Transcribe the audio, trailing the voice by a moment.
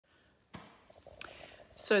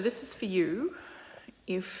So this is for you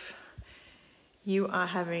if you are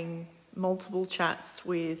having multiple chats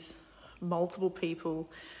with multiple people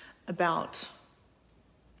about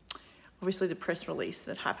obviously the press release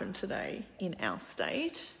that happened today in our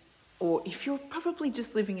state, or if you're probably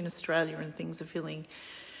just living in Australia and things are feeling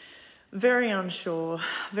very unsure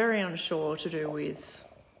to do with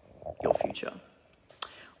your future.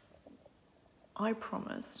 I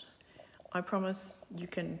promise you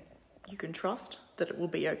can trust that it will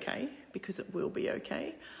be okay, because it will be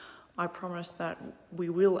okay. I promise that we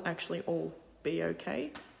will actually all be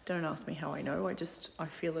okay. Don't ask me how I know, I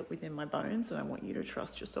feel it within my bones, and I want you to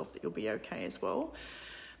trust yourself that you'll be okay as well.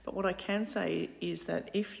 But what I can say is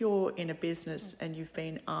that if you're in a business and you've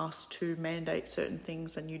been asked to mandate certain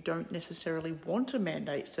things and you don't necessarily want to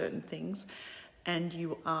mandate certain things, and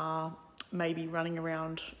you are maybe running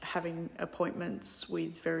around having appointments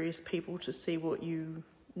with various people to see what you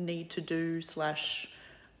need to do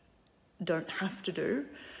 / don't have to do,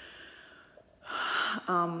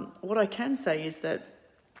 what I can say is that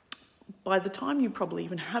by the time you probably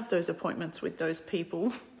even have those appointments with those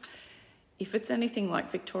people, if it's anything like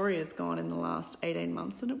Victoria's gone in the last 18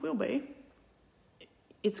 months, and it will be,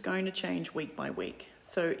 it's going to change week by week.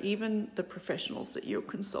 So even the professionals that you're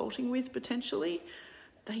consulting with potentially,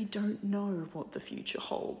 they don't know what the future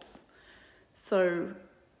holds. So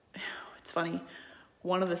it's funny,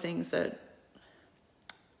 one of the things that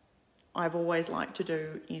I've always liked to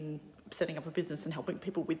do in setting up a business and helping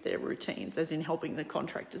people with their routines, as in helping the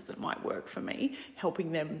contractors that might work for me,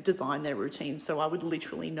 helping them design their routines so I would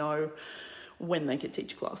literally know when they could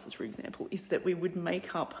teach classes, for example, is that we would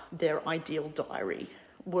make up their ideal diary,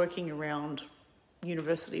 working around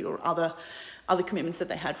university or other commitments that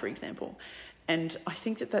they had, for example. And I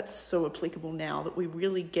think that that's so applicable now, that we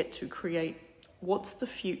really get to create what's the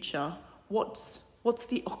future, what's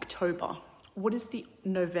the October, what does the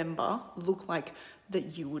November look like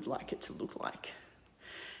that you would like it to look like?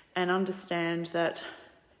 And understand that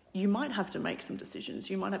you might have to make some decisions,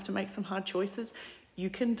 you might have to make some hard choices. You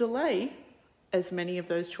can delay as many of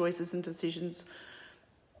those choices and decisions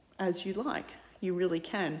as you like. You really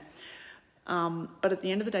can. But at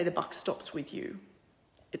the end of the day, the buck stops with you.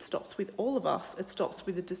 It stops with all of us. It stops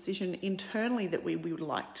with a decision internally that we would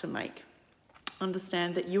like to make.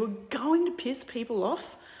 Understand that you are going to piss people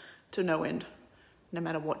off to no end, no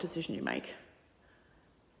matter what decision you make.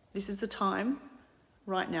 This is the time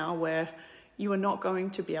right now where you are not going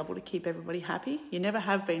to be able to keep everybody happy. You never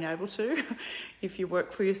have been able to if you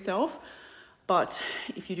work for yourself. But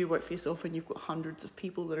if you do work for yourself and you've got hundreds of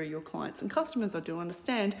people that are your clients and customers, I do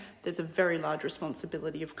understand there's a very large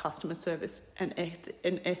responsibility of customer service and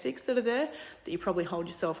ethics that are there, that you probably hold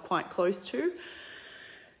yourself quite close to,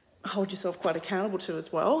 hold yourself quite accountable to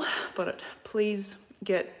as well. But please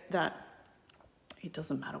get that it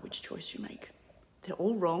doesn't matter which choice you make. They're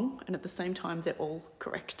all wrong, and at the same time, they're all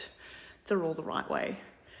correct. They're all the right way.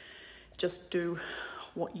 Just do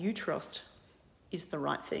what you trust is the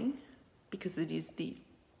right thing, because it is the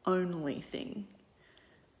only thing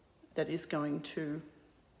that is going to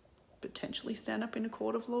potentially stand up in a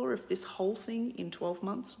court of law if this whole thing in 12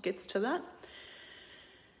 months gets to that.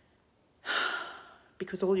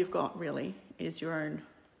 Because all you've got really is your own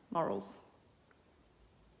morals.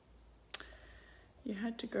 You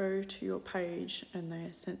had to go to your page and they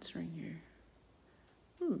are censoring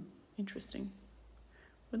you. Interesting.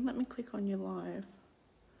 Wouldn't let me click on your live.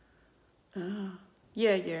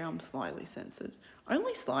 Yeah, I'm slightly censored.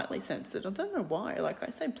 Only slightly censored. I don't know why. Like,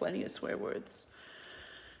 I say plenty of swear words.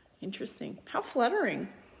 Interesting. How flattering.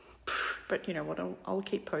 But you know what? I'll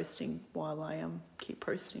keep posting while I keep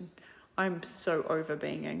posting. I'm so over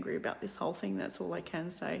being angry about this whole thing. That's all I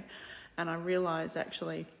can say. And I realise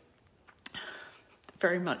actually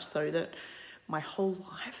very much so that my whole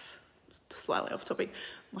life, slightly off topic,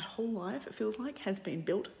 my whole life, it feels like, has been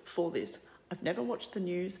built for this. I've never watched the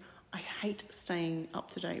news. I hate staying up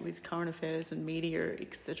to date with current affairs and media,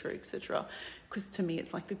 etc., because to me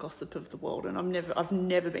it's like the gossip of the world, and I've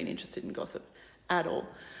never been interested in gossip at all.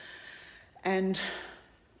 And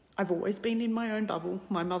I've always been in my own bubble.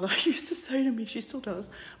 My mother used to say to me, she still does,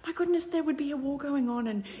 my goodness, there would be a war going on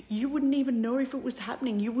and you wouldn't even know if it was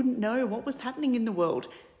happening. You wouldn't know what was happening in the world.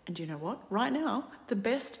 And you know what? Right now, the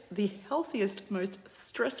best, the healthiest, most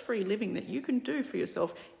stress-free living that you can do for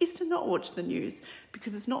yourself is to not watch the news,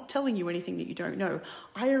 because it's not telling you anything that you don't know.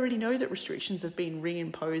 I already know that restrictions have been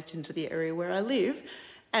reimposed into the area where I live,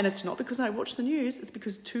 and it's not because I watch the news, it's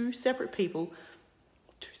because two separate people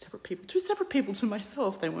to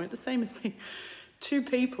myself, they weren't the same as me, two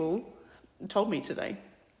people told me today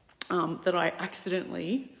that I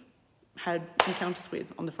accidentally had encounters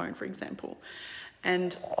with on the phone, for example.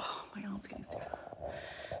 And, oh, my arm's getting stiff.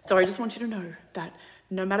 So I just want you to know that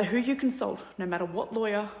no matter who you consult, no matter what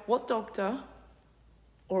lawyer, what doctor,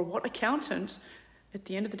 or what accountant, at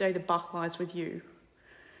the end of the day, the buck lies with you.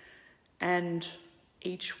 And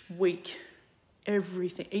each week,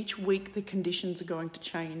 each week the conditions are going to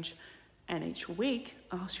change. And each week,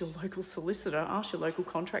 ask your local solicitor, ask your local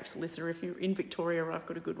contract solicitor. If you're in Victoria, I've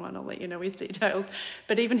got a good one, I'll let you know his details.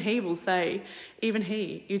 But even he will say, even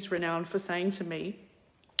he is renowned for saying to me,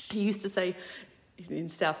 he used to say in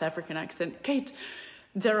South African accent, Kate,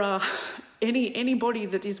 there are anybody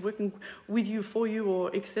that is working with you, for you,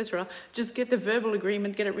 or etc., just get the verbal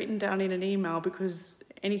agreement, get it written down in an email, because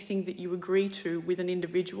anything that you agree to with an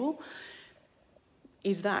individual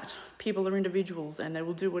is that. People are individuals and they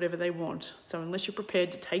will do whatever they want. So unless you're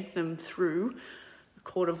prepared to take them through a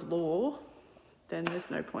court of law, then there's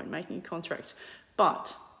no point making a contract.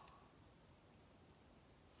 But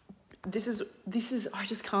this is, I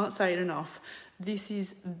just can't say it enough. This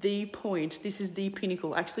is the point. This is the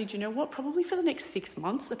pinnacle. Actually, do you know what? Probably for the next 6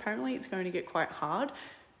 months, apparently it's going to get quite hard.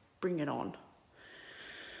 Bring it on.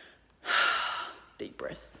 Deep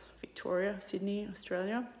breaths. Victoria, Sydney,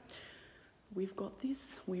 Australia. We've got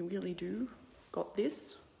this. We really do got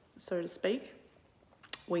this, so to speak.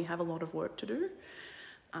 We have a lot of work to do.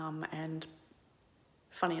 And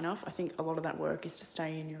funny enough, I think a lot of that work is to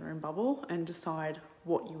stay in your own bubble and decide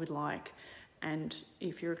what you would like. And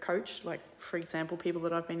if you're a coach, like, for example, people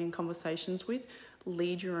that I've been in conversations with,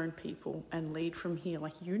 lead your own people and lead from here.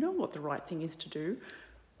 Like, you know what the right thing is to do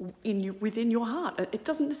within your heart. It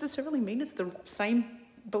doesn't necessarily mean it's the same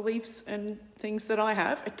beliefs and things that I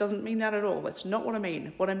have. It doesn't mean that at all. That's not what I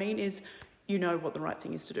mean. What I mean is, you know what the right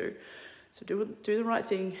thing is to do. So do the right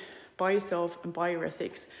thing by yourself and by your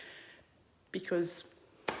ethics, because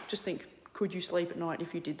just think, could you sleep at night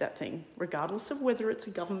if you did that thing, regardless of whether it's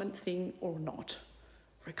a government thing or not?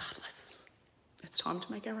 Regardless. It's time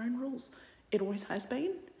to make our own rules. It always has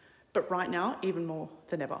been, but right now, even more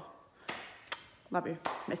than ever. Love you.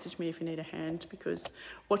 Message me if you need a hand, because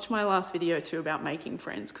watch my last video too about making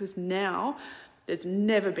friends, because now there's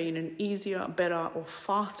never been an easier, better, or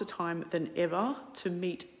faster time than ever to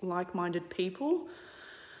meet like-minded people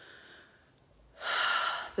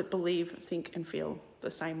that believe, think, and feel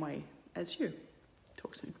the same way as you.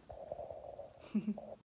 Talk soon.